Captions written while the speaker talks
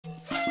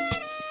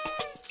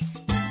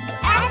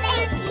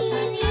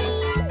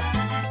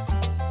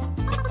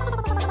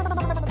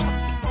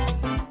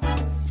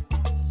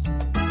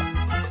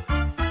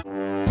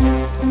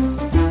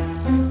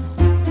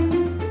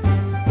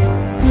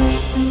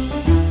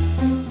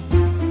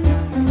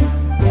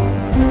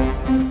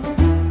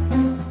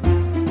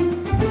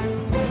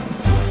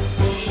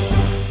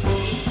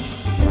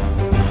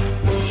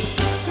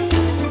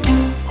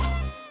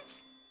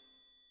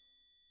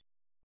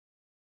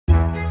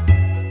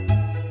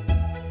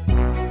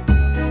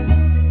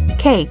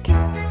Cake.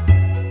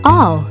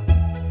 All.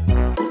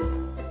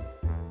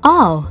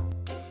 All.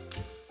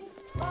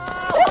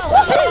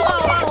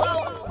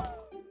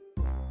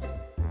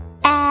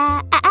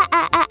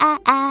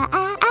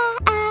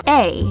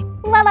 A.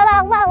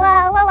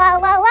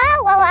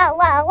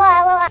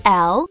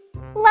 L.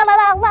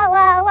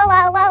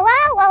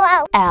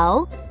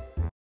 L.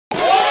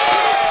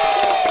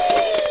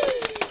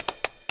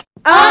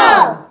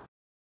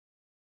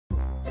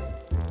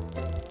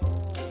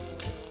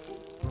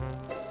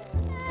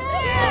 All.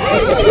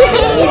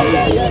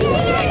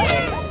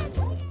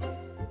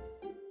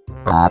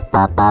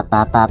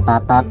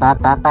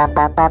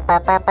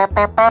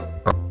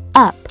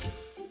 Up.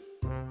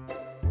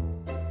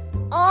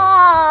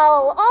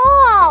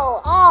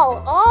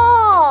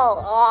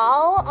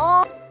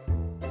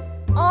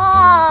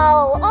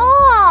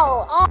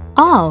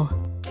 All.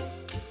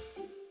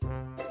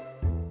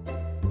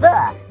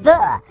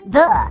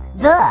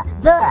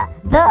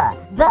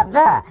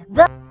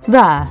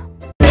 The.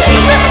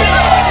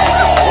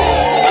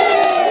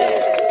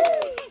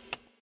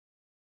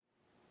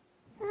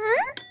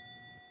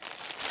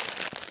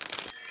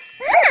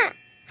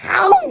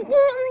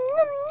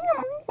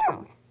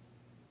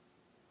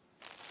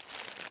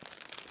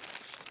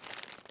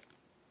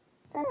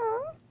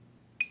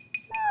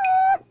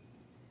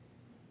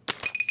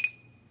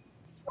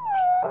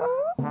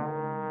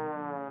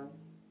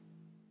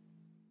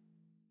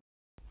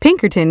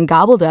 Pinkerton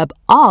gobbled up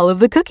all of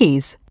the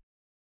cookies.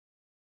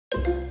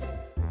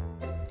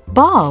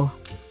 Ball.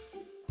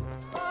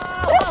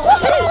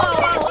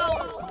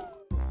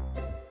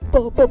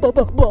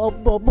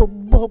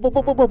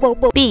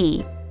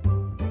 B.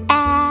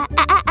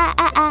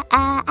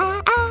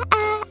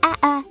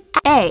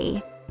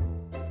 A.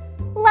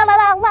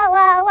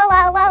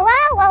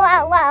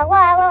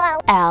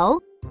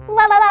 L.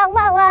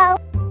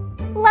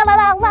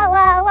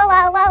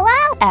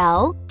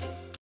 L.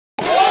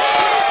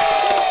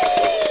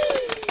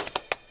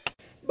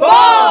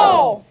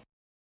 Ball.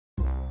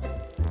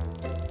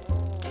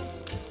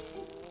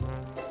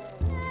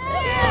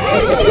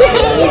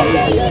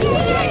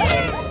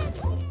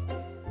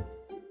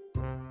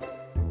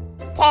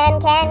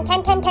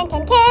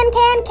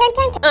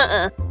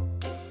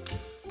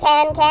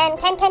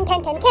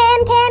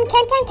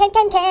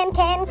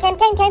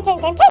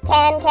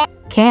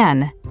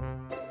 Can.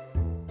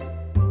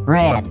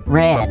 Red.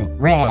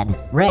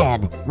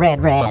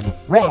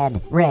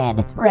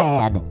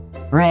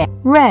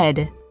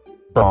 Red.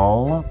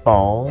 Ball.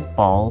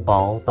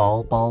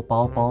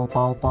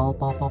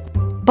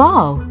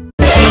 Ball.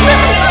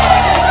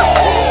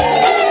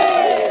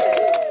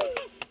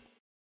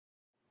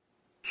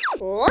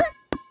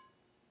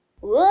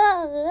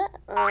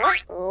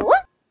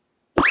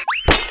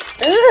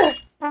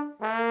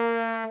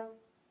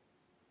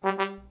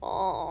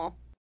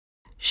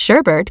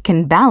 Sherbert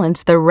can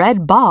balance the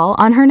red ball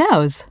on her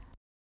nose.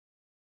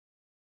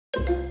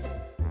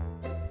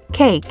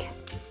 Cake.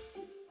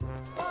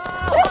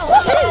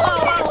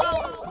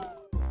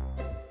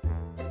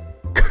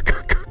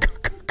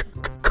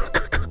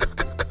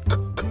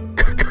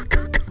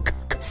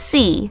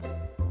 C.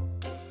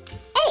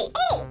 A.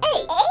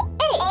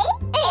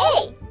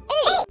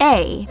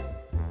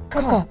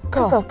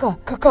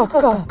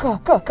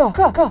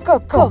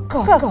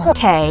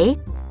 K.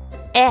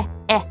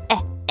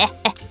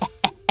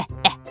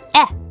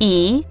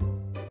 E.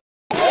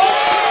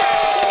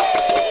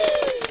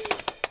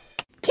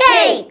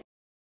 Cake.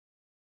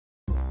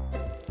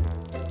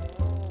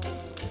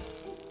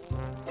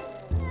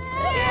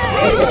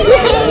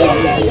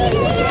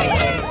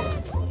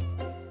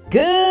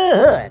 Good.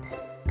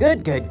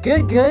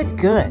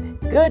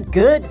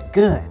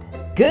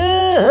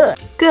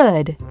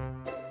 Good.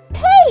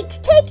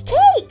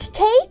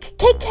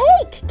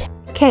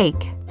 Cake.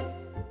 Cake.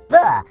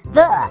 The.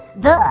 The.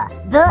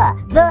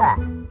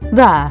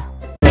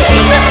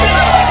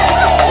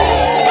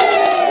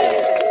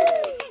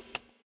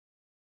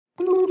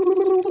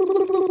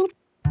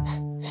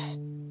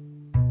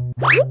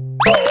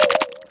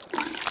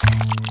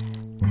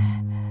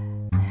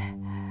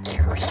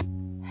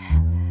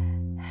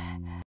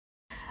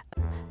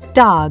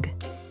 Dog.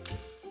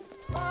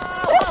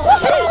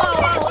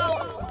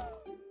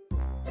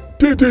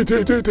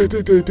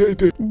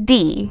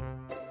 D.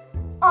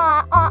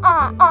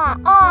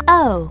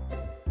 O.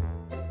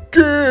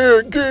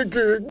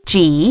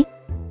 G.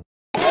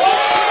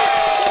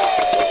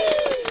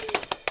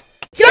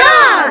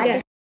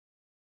 Dog.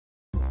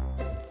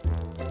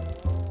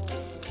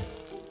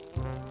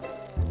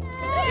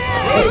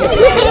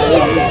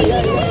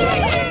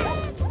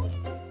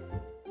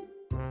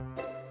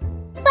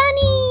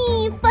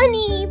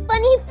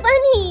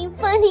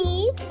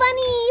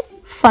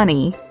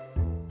 Funny.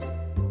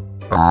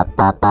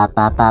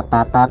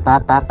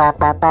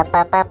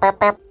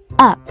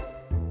 Up.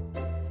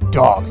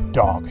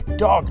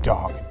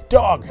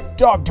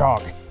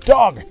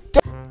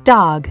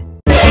 Dog.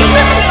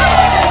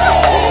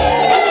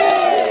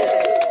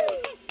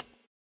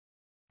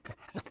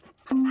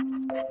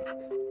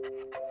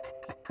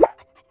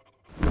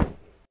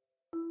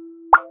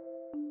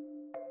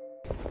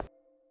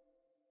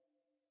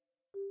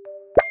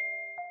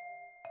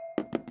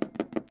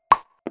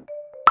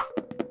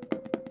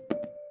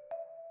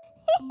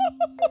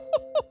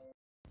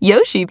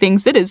 Yoshi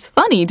thinks it is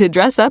funny to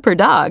dress up her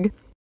dog.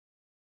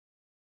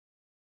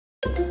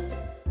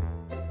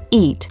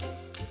 Eat.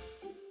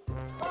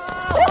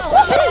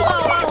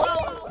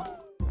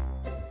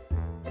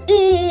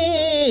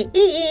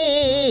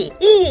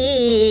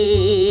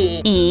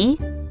 E.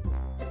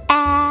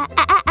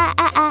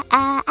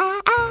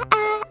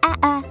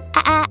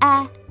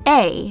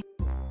 A.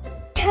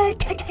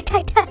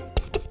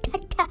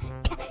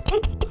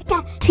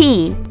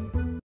 T.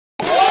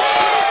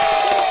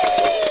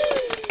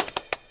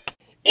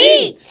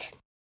 Eat.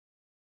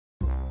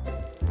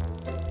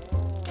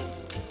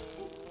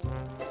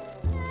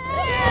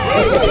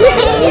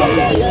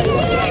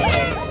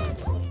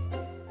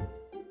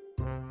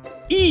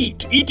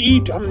 Eat, eat,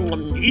 eat,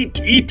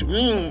 eat,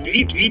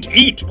 eat, eat,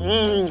 eat.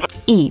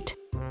 Eat.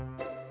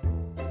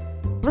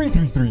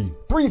 333,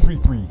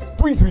 333,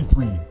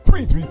 333,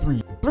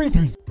 333,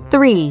 333.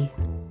 3.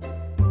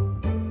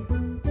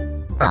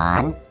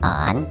 On.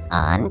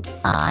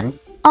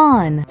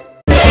 On.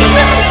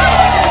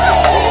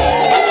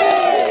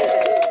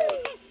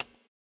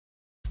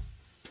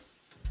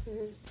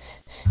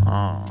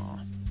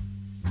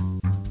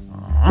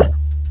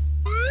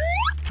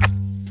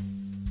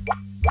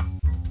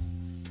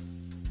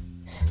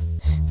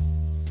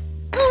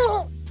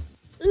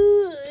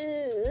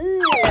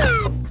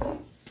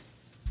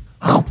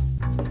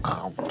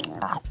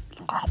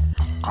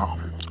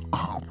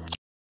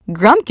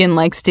 Grumpkin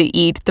likes to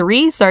eat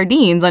 3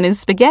 sardines on his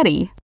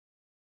spaghetti.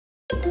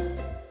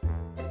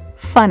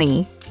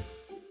 Funny.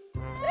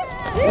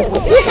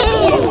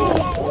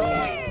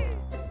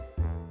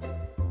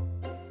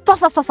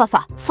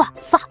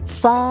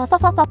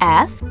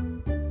 F.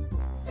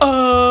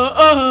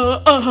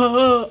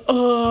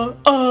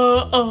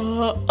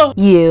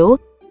 U.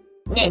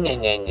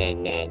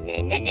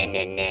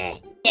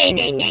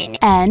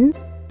 N.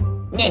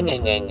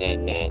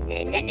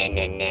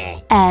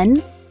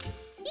 N.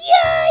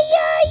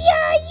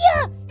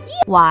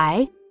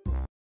 Y.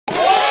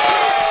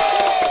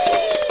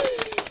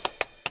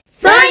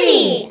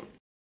 Funny.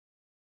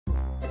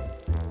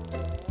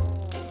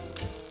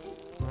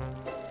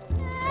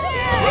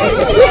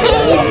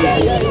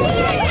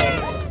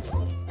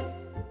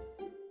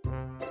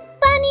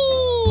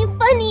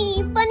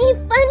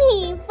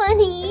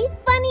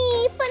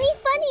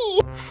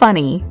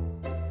 Funny.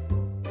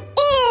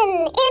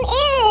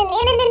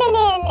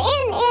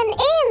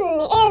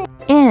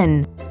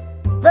 In.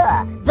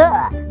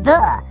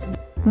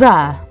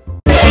 The.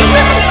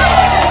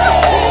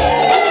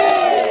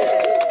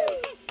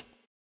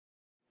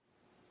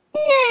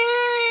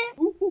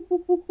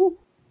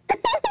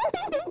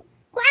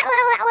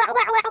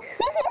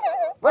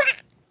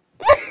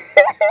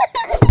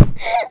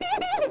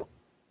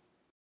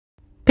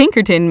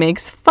 Pinkerton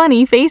makes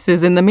funny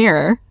faces in the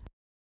mirror.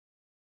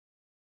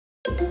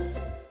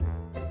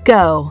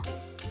 Go.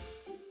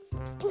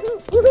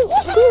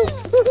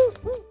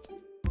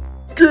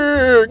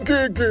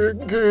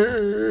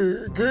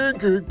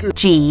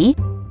 G.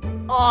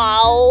 O.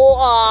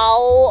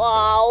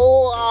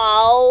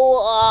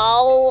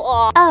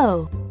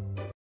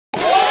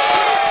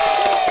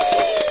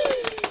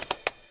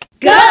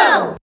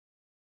 Go.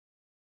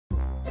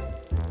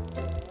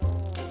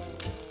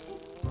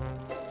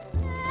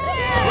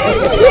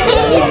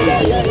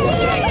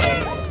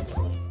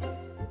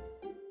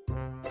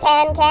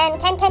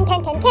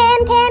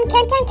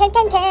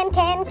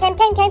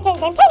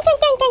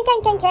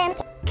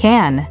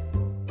 Can.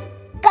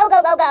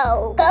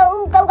 Go.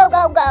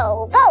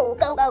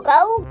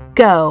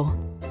 Go.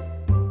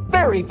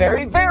 Very,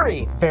 very,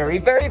 very, very,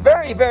 very,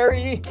 very,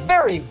 very,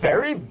 very,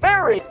 very,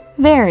 very.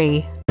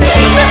 Very.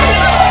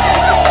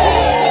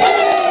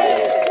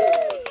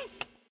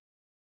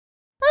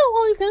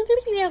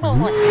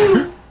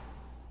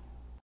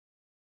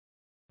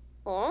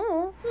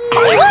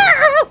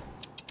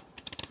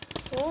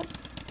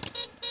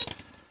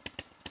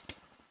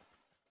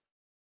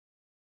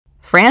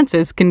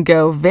 Francis can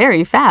go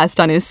very fast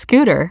on his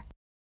scooter.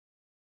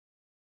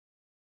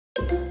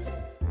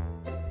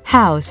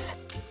 House.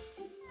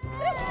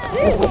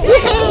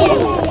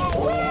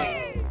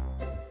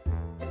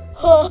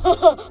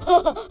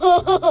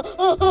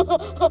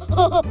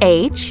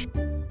 H.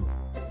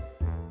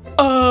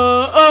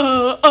 O.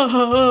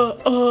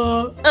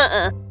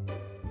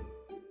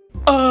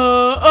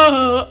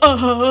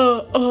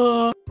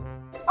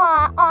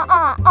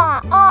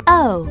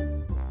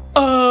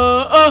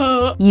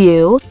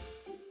 U.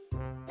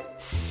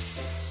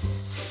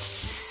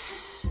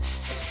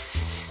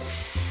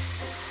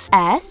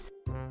 S.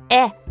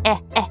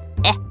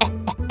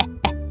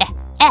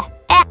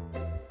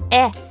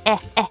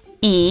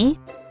 E.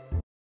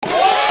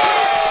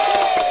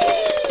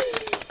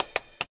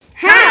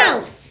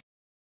 House.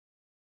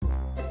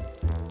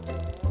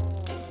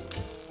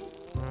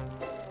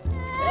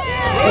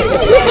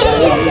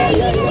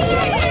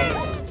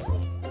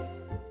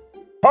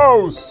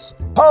 House,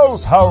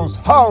 House, house,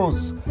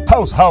 house.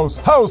 House, house,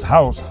 house,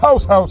 house,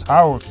 house, house,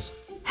 house.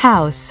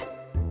 House.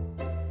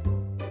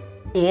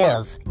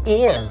 Is.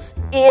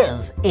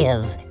 Is.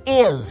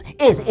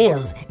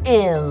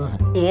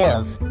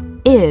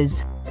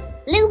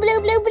 Blue, blue,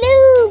 blue,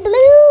 blue,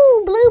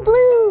 blue, blue,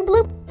 blue,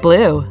 blue.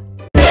 Blue.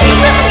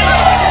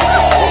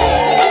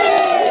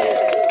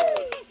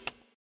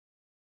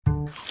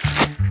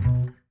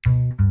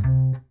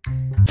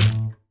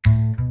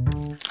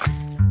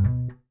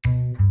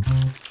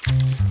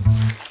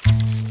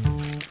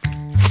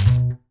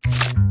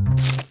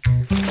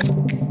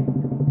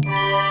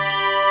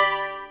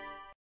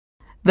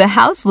 The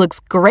house looks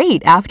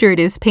great after it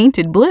is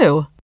painted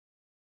blue.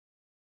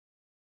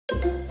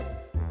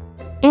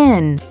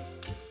 In.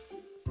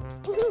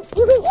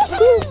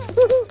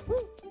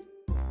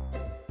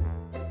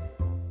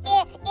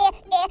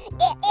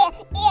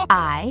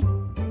 I.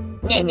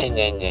 N.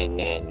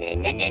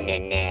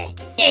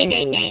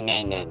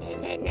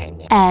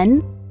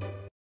 In.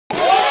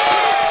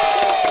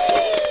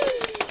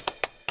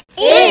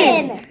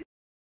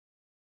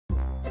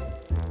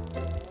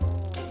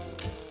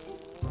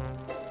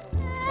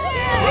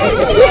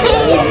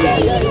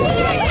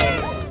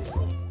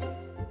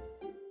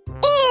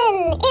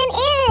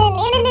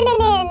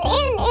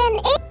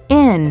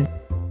 In.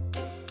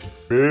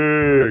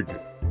 Big.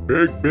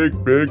 Big,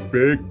 big, big,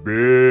 big,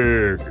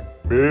 big.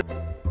 Big.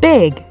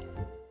 Big.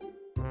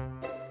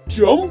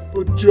 Jump,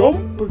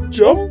 jump,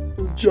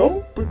 jump,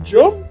 jump,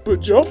 jump,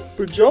 jump,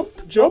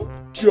 jump, jump,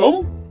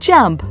 jump.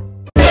 Jump.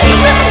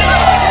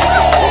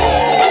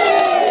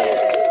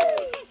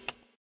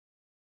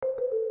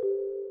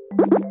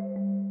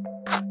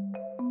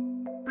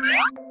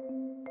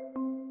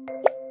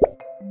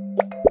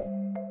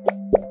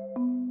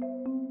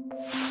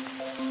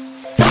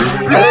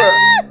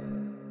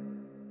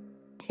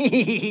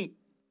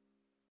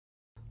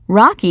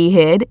 Rocky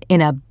hid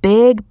in a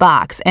big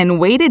box and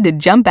waited to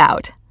jump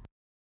out.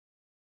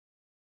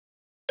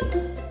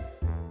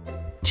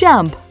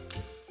 Jump.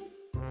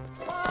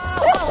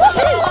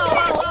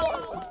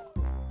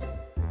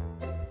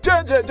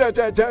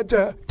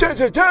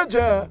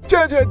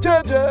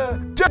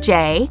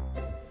 J.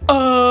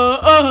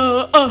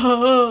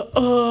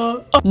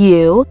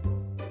 U.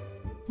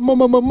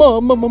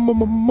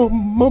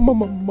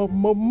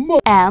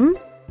 M.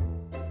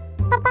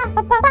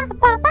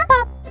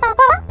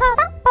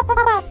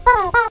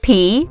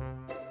 P.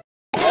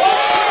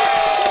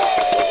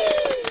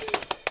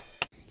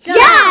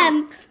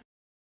 Jump.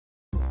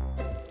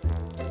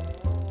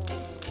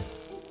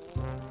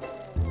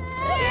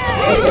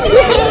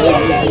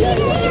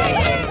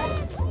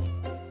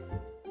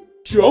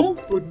 Jump,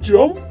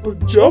 jump,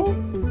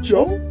 jump,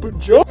 jump,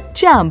 jump.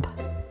 Jump.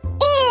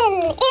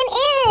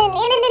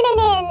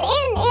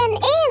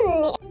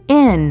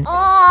 In.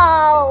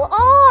 All.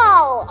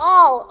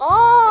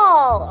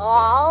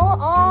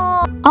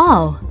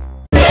 All.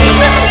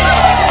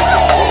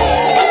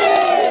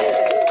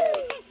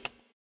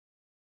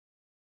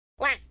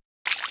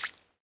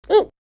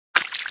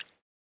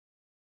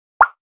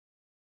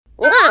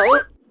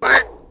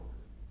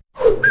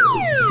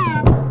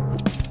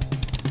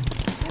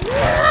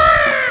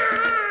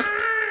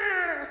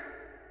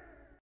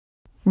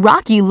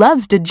 Rocky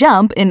loves to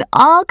jump in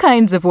all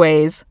kinds of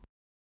ways.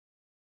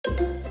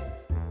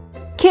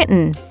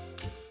 Kitten.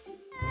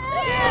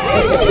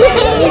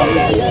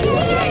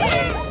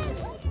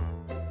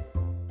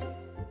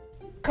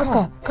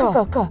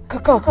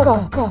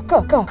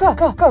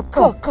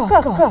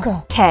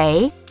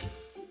 K.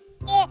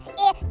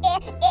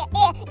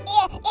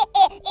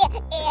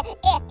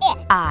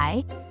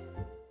 I.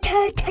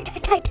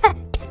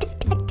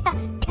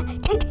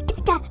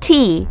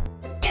 T.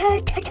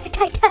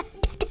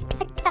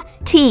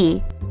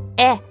 T.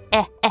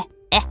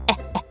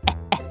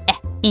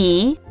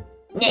 E.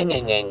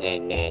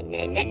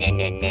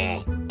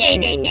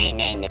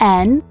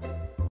 N.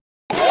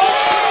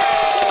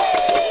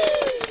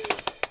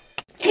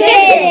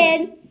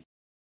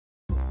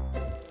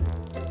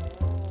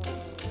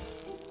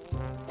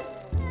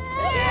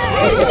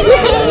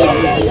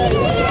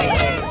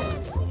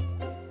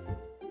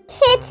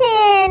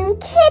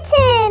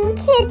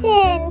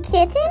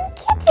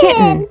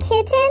 Kitten.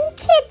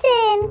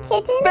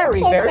 Kitten.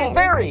 Very, very,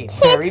 very,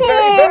 very,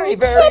 very, very,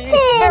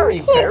 very, very,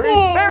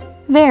 very.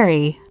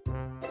 Very.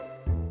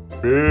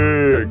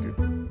 Big.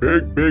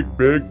 Big, big,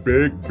 big,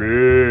 big,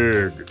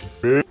 big.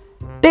 Big.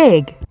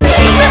 Big.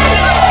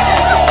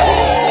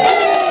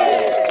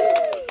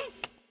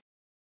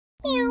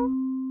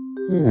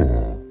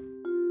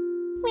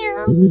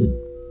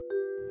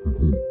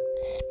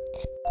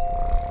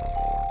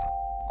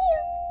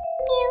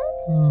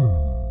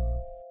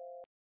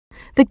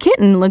 The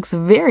kitten looks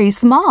very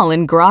small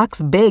in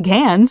Grok's big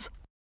hands.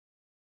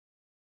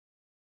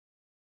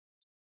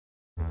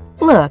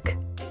 Look.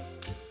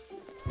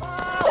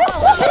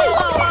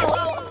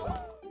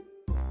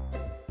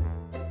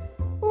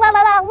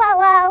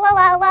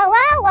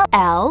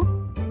 L.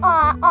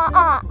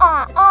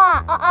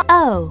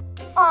 O.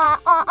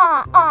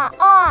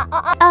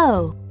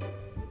 O.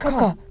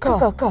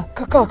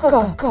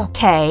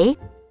 K.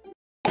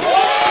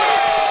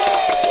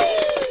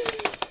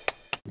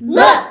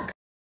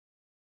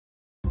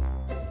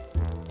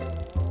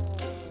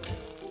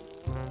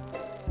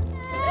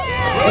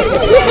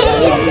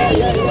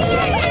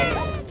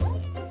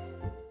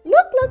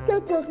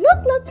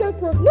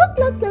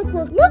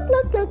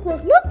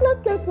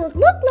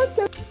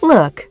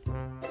 Look.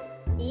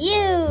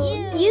 You.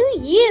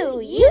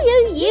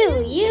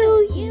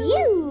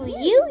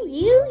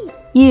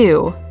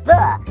 You.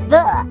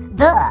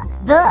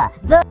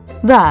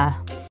 The.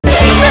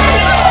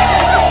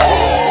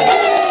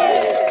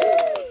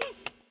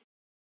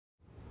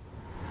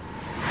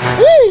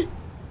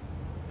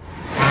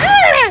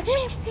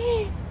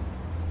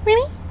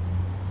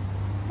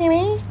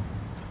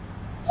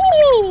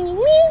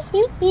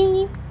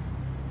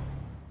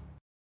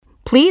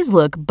 Please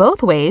look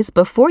both ways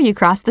before you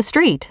cross the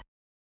street.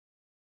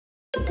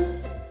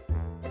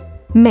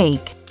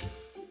 Make.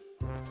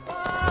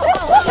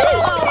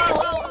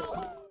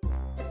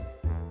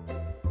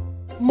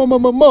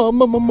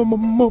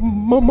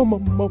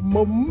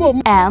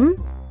 M.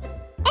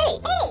 A.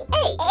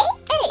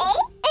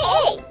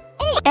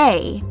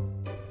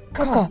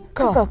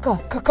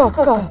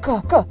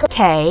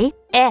 K.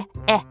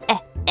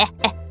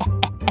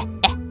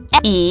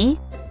 E.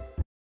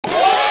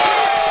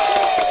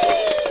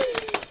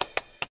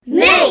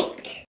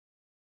 Make.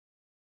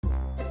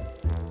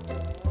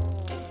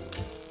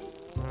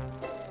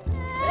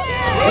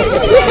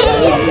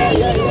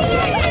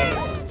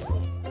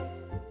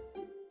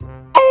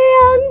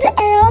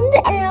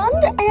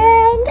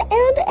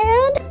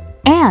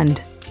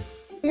 And.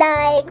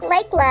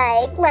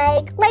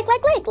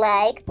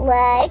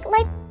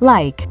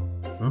 Like.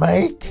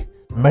 Like.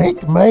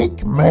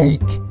 Make.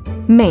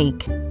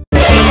 Make.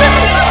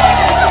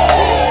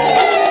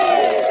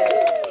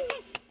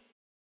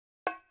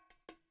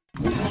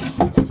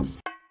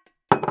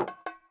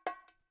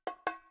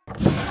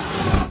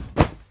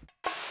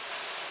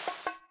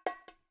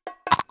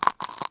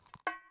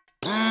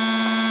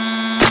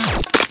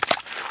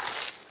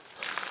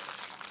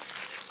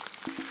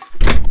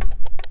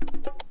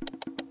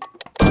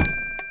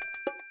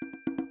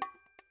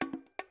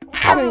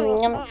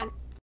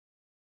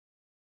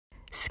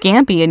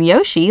 Scampy and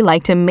Yoshi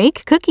like to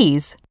make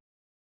cookies.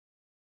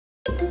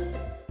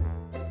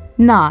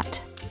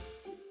 Not.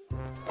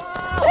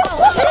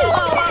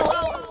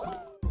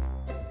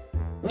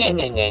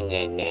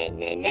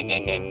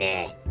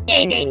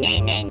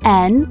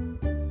 N.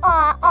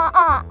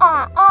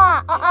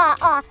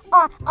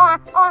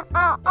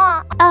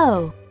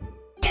 O.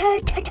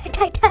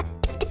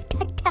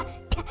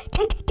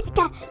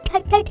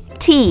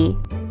 T.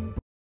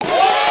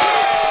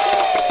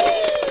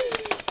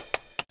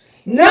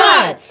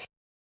 Nuts!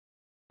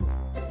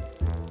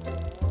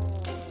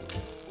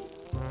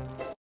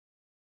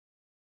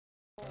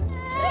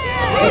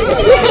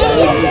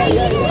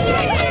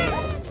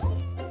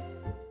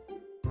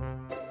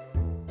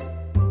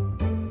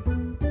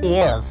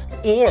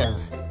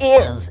 Is.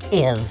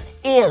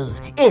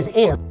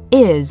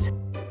 Is.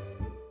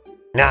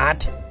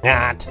 Not.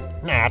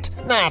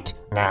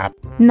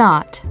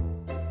 Not.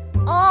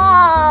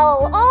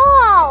 All.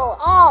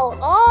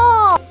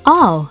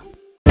 All.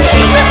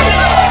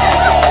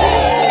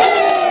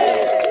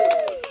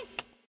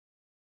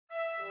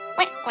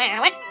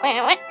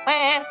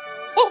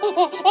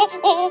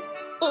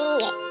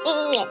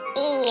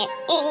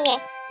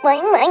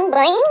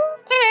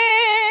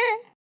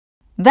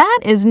 That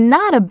is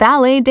not a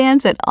ballet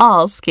dance at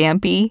all,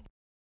 Scampy.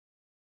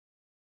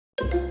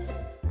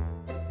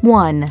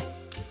 1.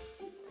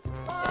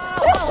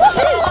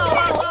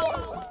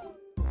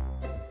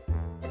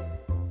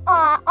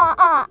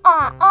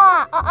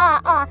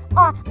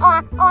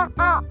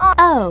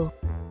 O.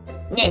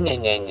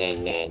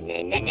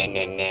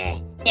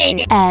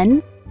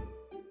 N.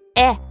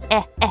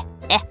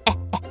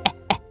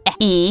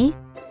 E.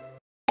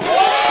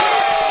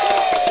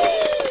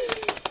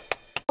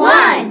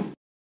 1.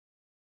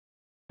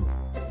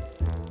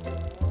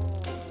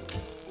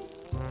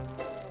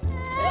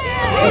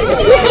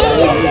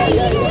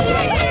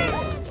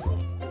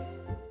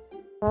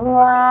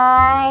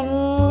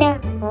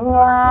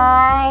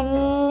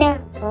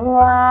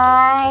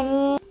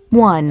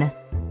 One.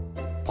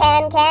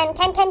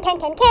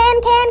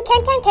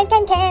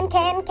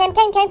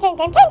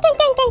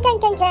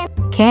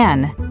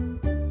 Can.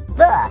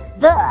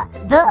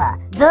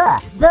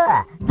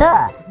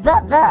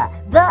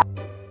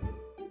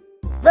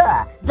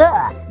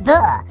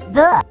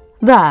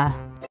 The.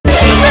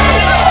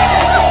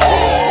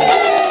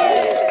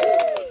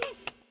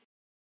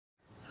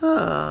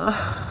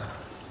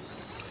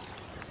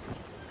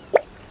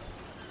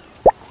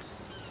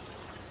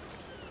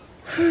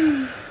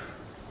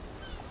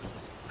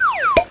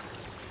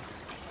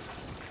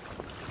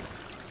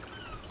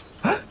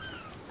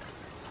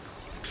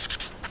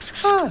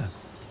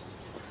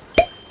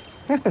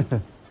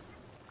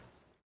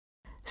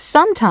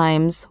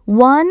 Sometimes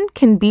 1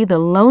 can be the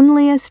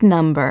loneliest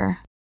number.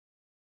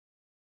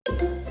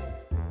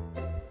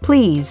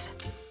 Please.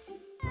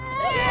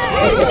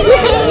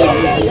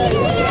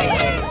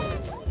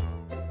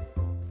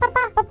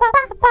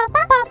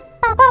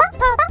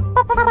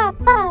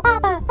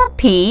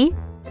 P.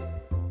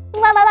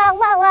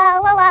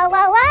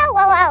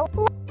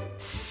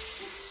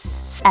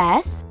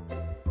 S.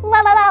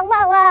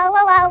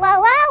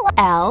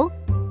 L.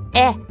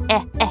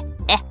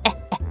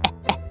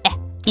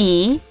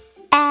 E.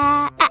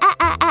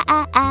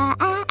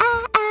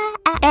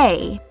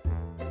 A.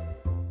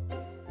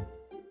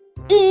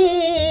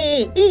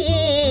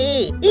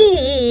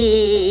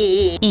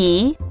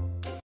 E.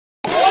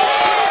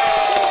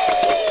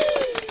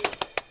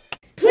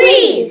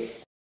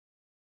 Please.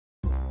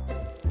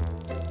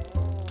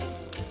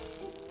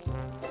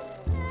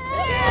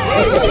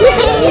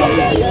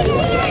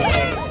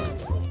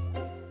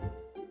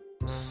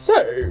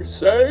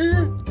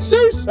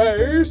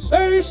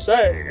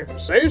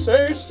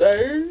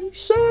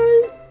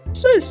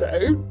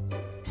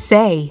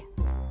 Say.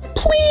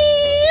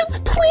 Please,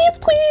 please,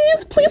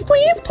 please, please, please,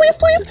 please,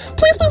 please,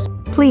 please,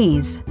 please.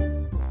 Please.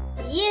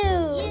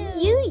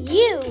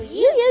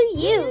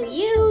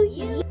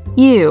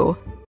 You.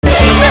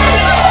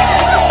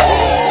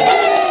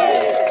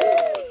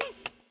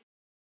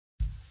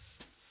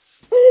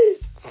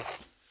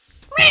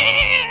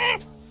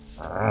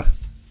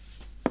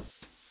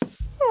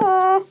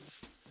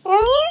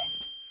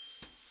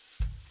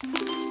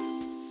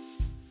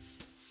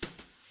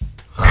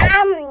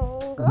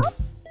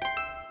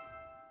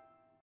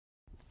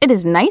 It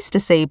is nice to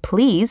say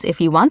please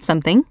if you want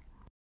something.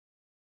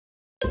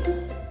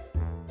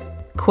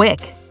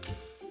 Quick.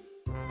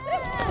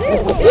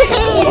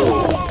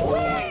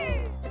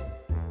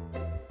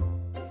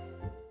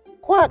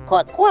 Quack,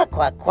 quack, quack,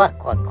 quack, quack, quack,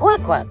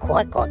 quack, quack, quack,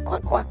 quack, quack,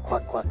 quack,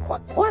 quack, quack,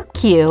 quack, quack.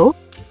 Q.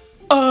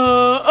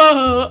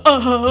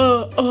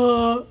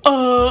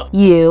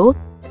 U.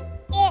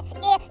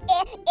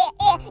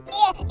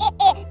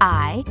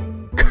 I.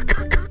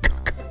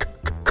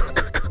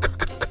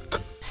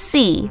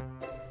 C.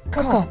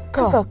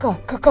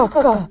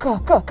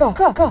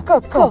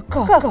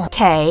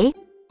 K.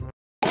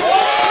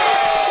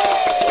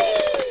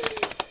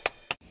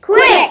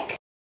 Quick.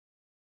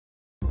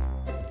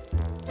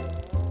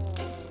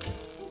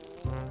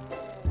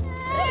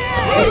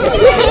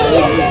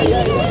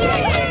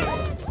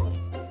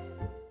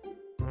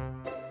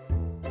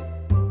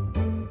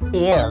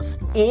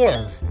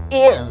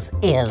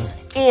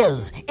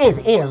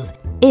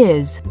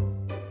 Is.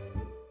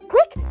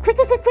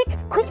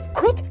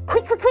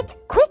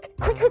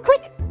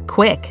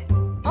 Quick.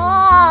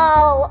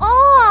 All.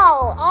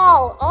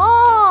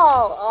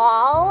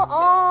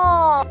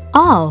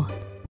 All.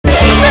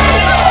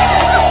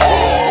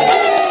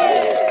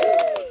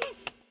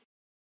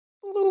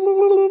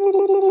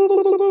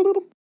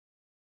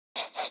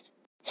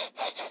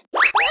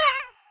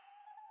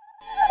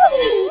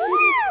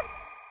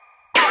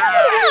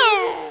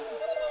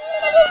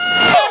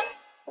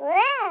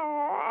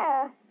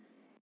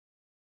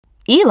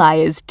 Eli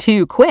is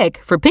too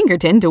quick for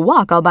Pinkerton to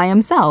walk all by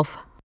himself.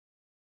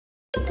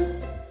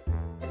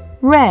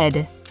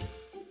 Red.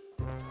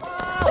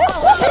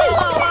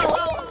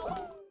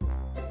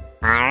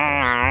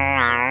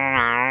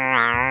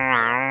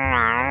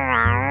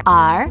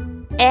 R.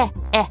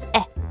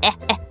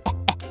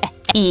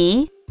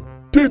 E.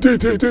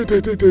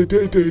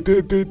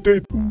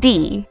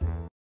 D.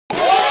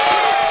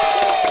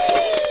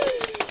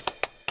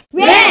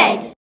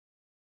 Red.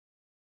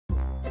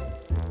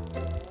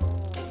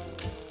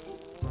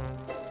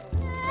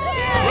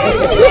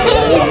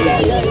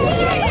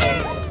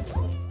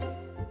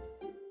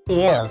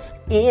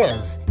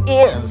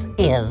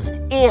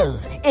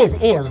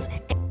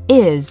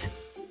 Is.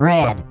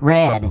 Red.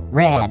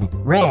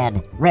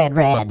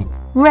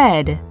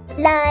 Red.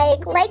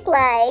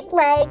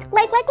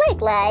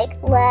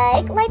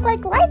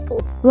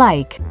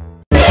 Like.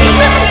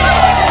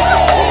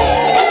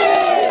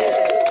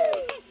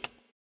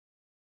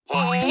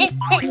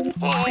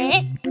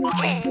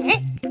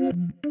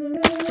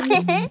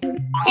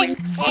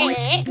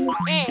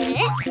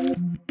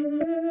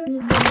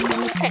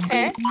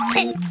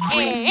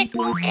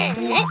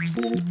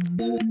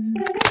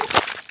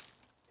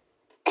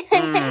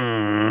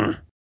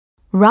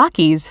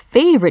 Rocky's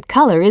favorite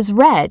color is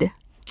red,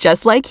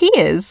 just like he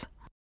is.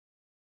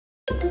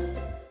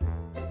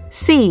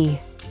 C.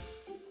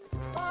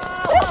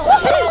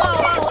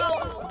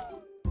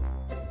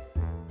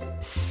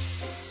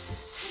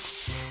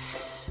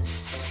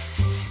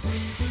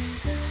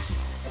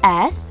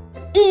 S.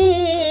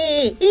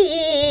 E.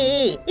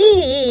 E.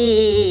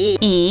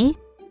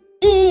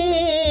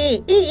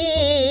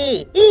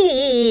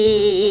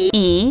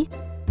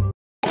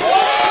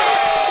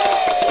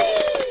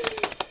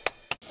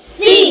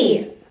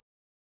 C.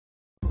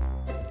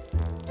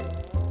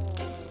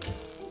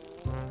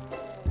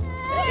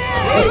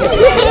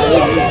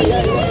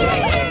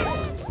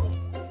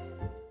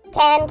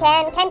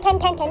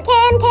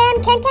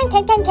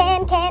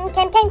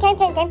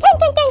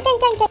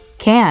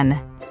 Can.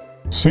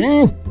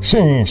 See.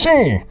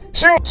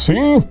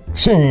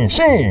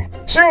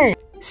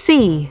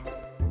 C.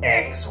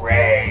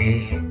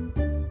 X-ray.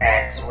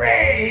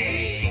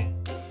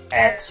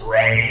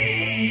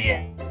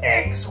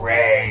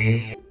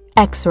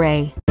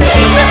 X-ray.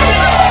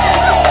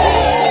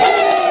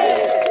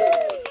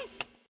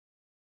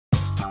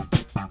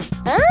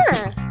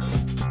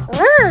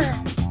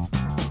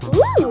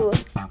 Ooh.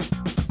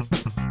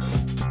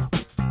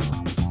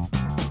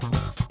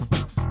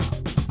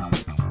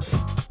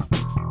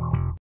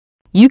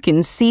 You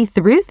can see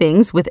through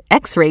things with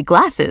X-ray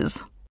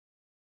glasses.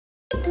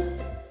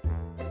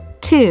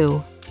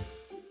 2.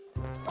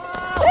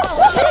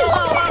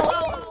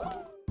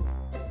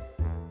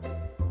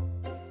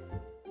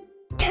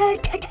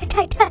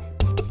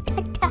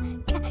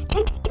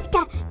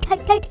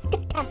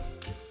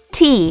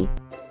 T.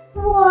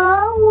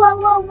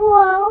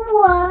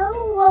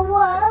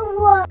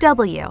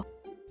 W.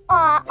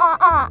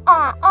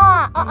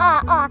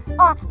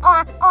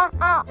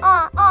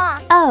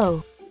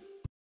 O.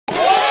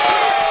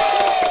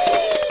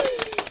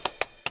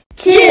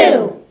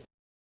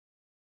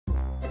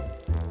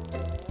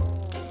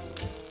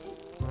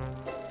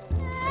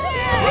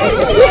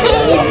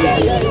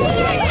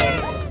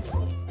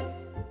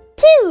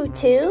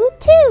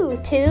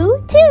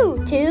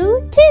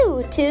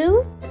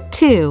 2.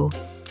 Two.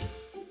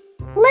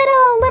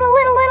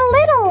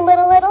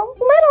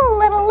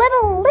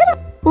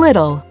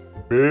 Little.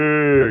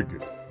 Big.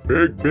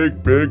 Big,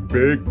 big, big,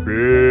 big,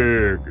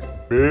 big.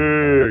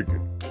 Big.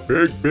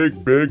 Big,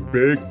 big, big,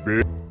 big,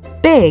 big.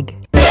 Big.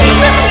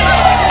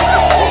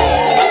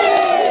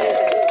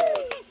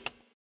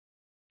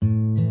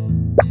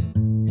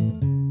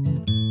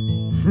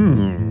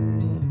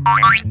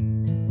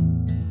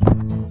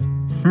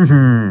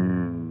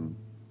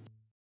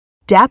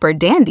 Dapper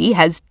Dandy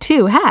has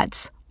 2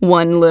 hats,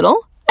 one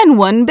little and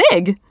one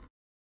big.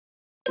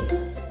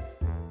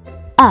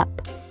 Up.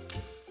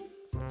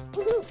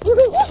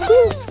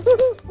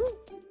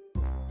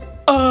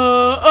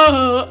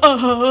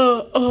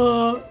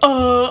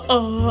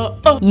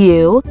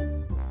 U.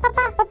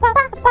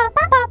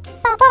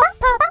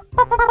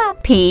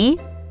 P.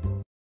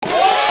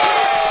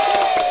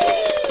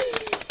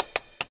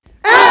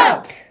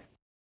 Up.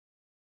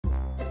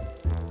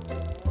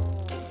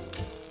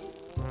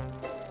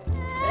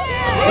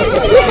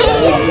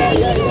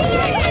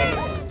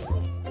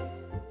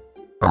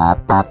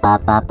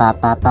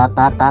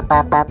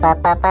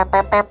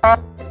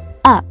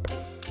 Up.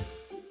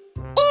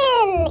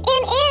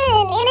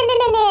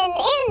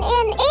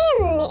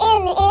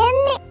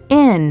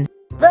 In.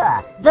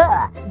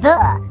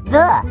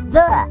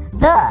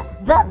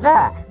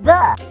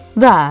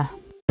 The.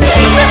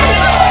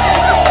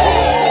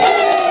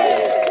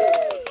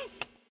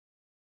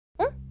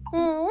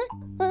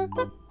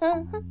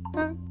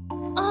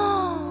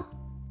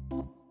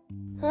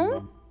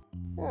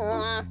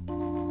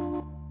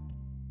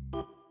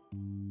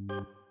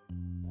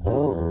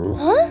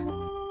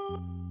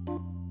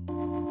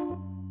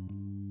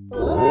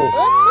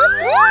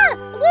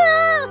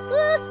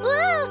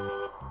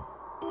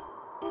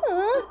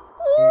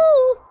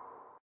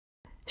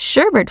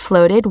 Sherbet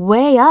floated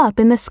way up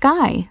in the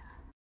sky.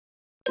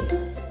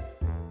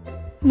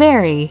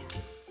 Very.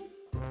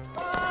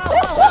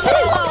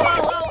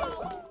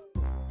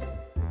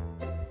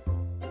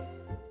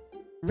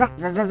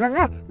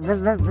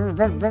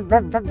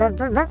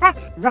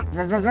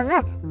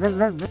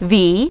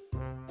 V.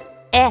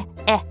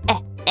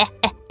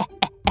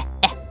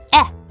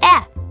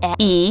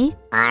 E.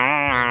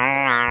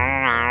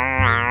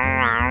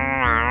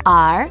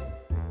 R.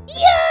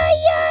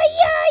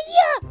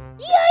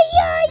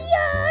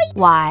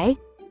 Y.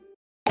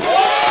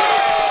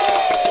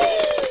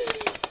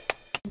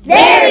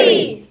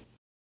 Very.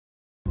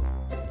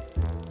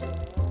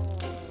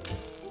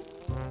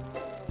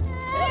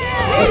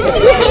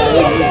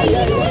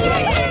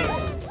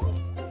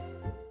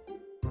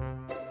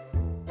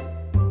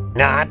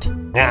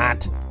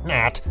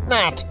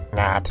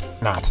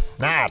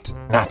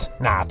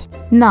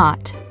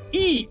 Not.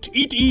 Eat.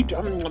 Eat.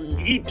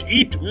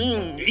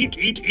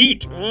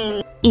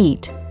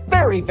 Eat.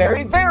 Very,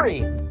 very,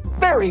 very.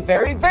 Very,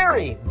 very,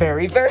 very.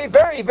 Very, very,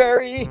 very,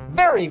 very.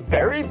 Very,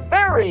 very,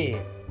 very.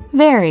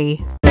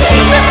 Very.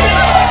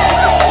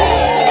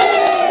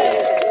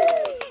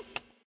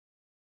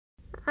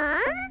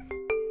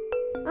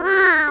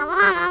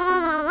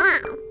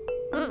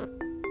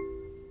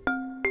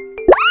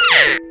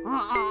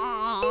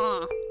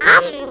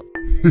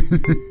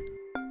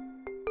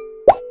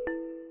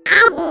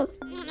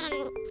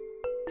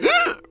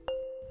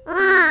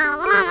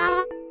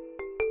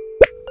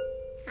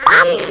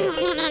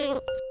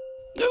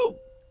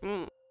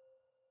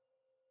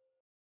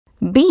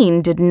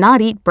 Bean did not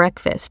eat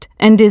breakfast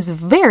and is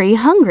very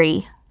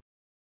hungry.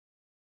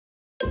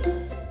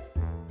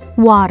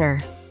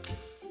 Water.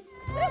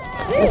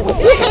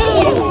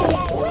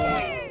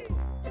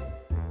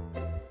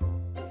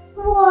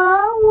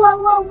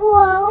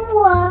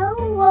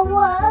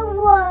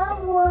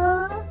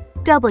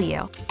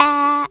 W.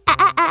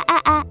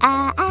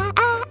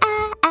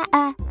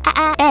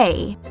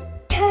 A.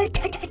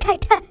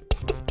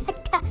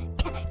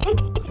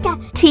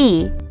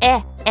 T.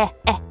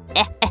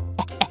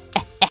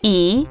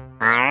 E.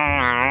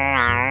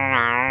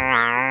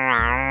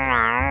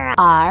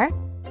 R.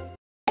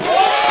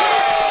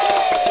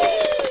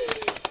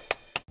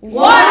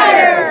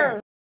 Water.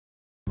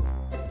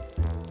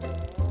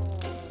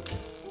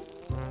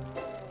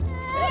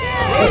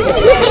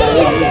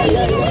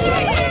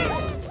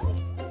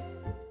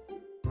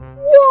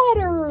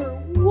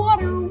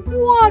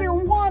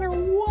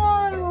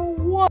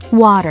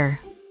 Water.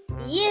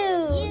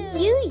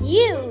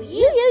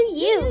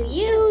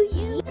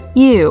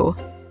 U.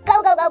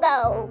 Go, go, go,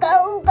 go,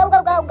 go, go,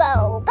 go, go,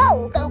 go,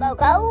 go, go, go,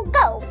 go,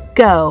 go.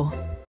 Go.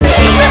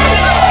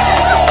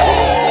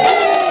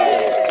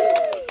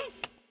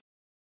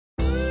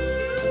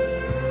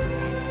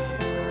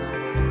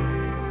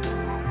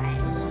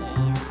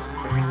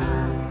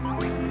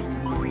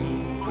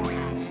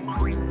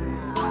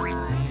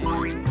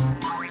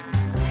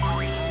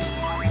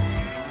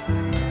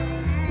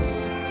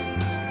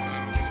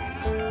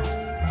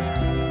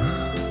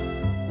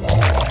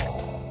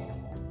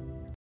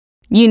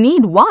 You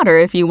need water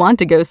if you want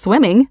to go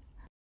swimming.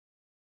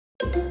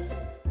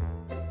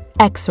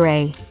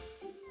 X-ray.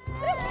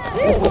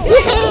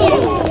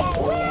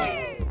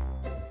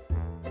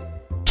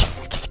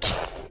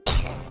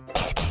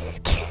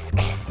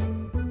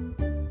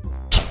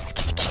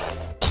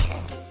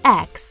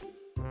 X.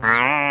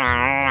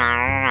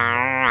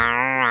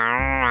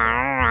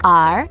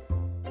 R.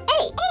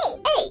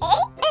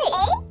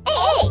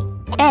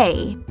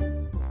 A.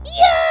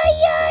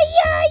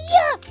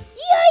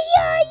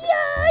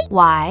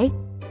 Y.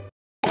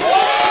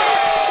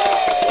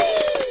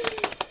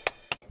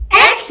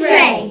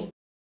 X-ray.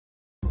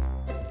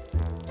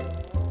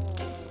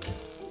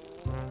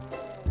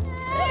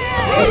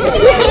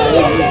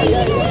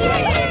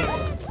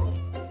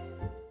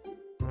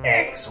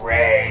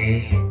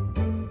 X-ray.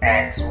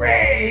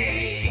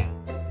 X-ray.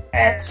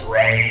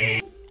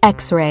 X-ray.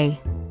 X-ray.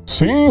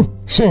 C.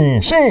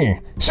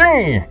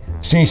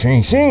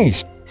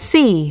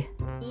 C.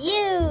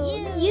 U.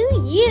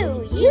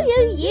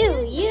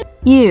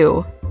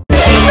 U.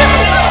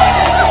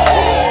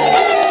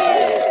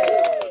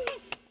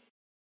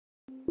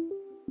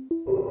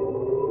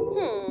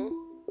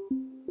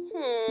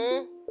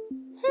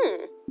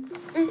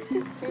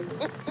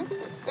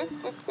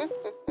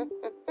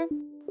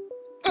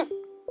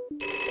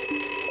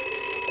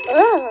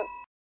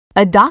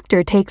 A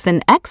doctor takes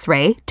an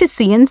X-ray to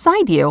see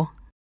inside you.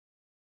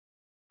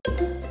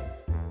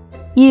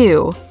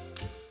 U.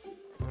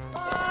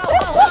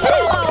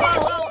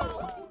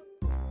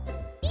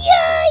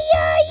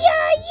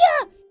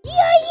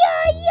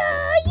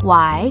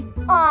 Y.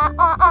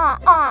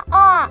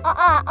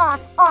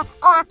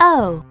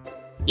 O.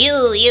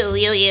 U.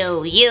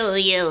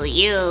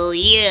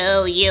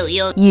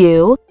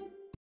 U.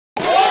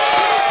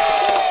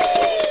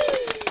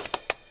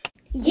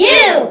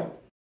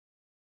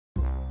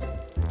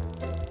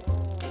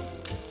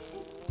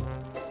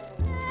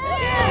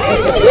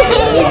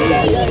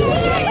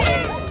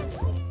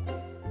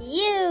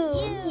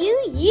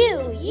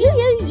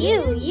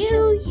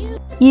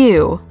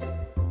 U.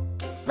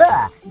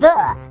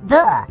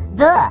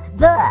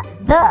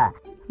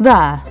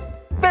 The.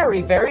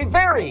 Very, very,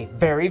 very,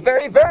 very,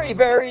 very, very,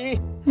 very.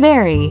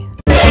 Very.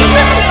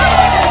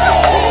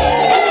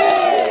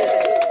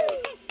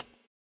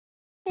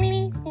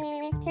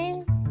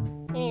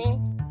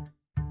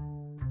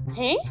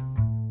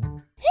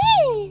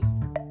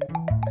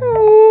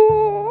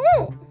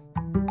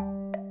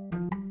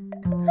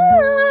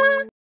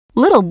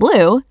 Little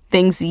Blue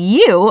thinks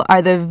you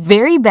are the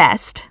very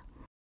best.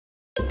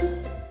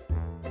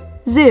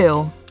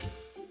 Zoo.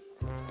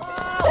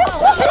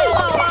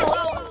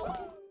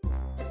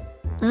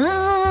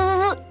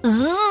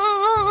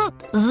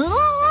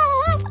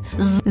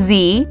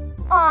 Z.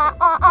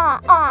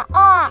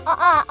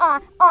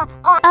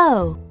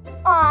 O.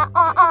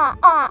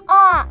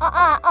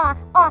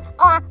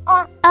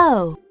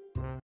 O.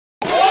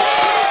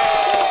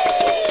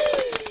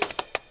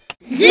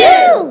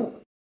 Zoo.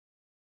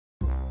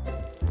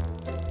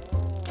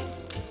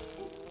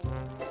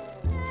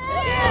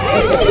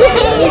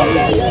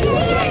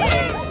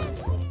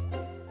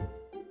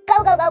 Go,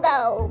 go, go,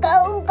 go,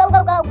 go, go,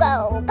 go, go, go,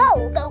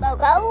 go, go, go,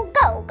 go,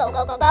 go, go,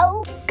 go, go,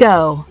 go.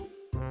 Go.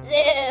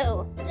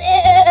 Zoo.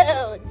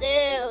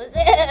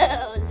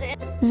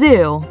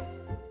 Zoo.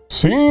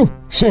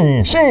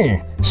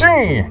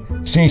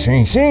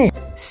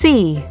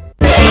 C.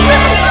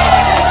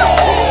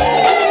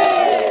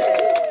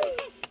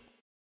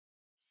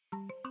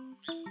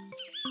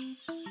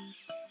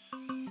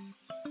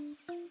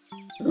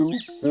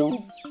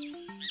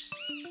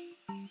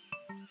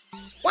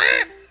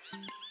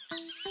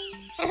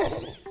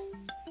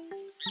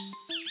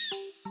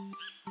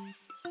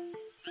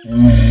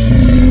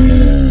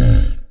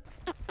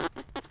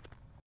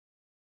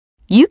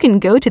 You can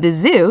go to the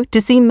zoo to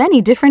see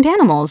many different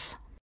animals.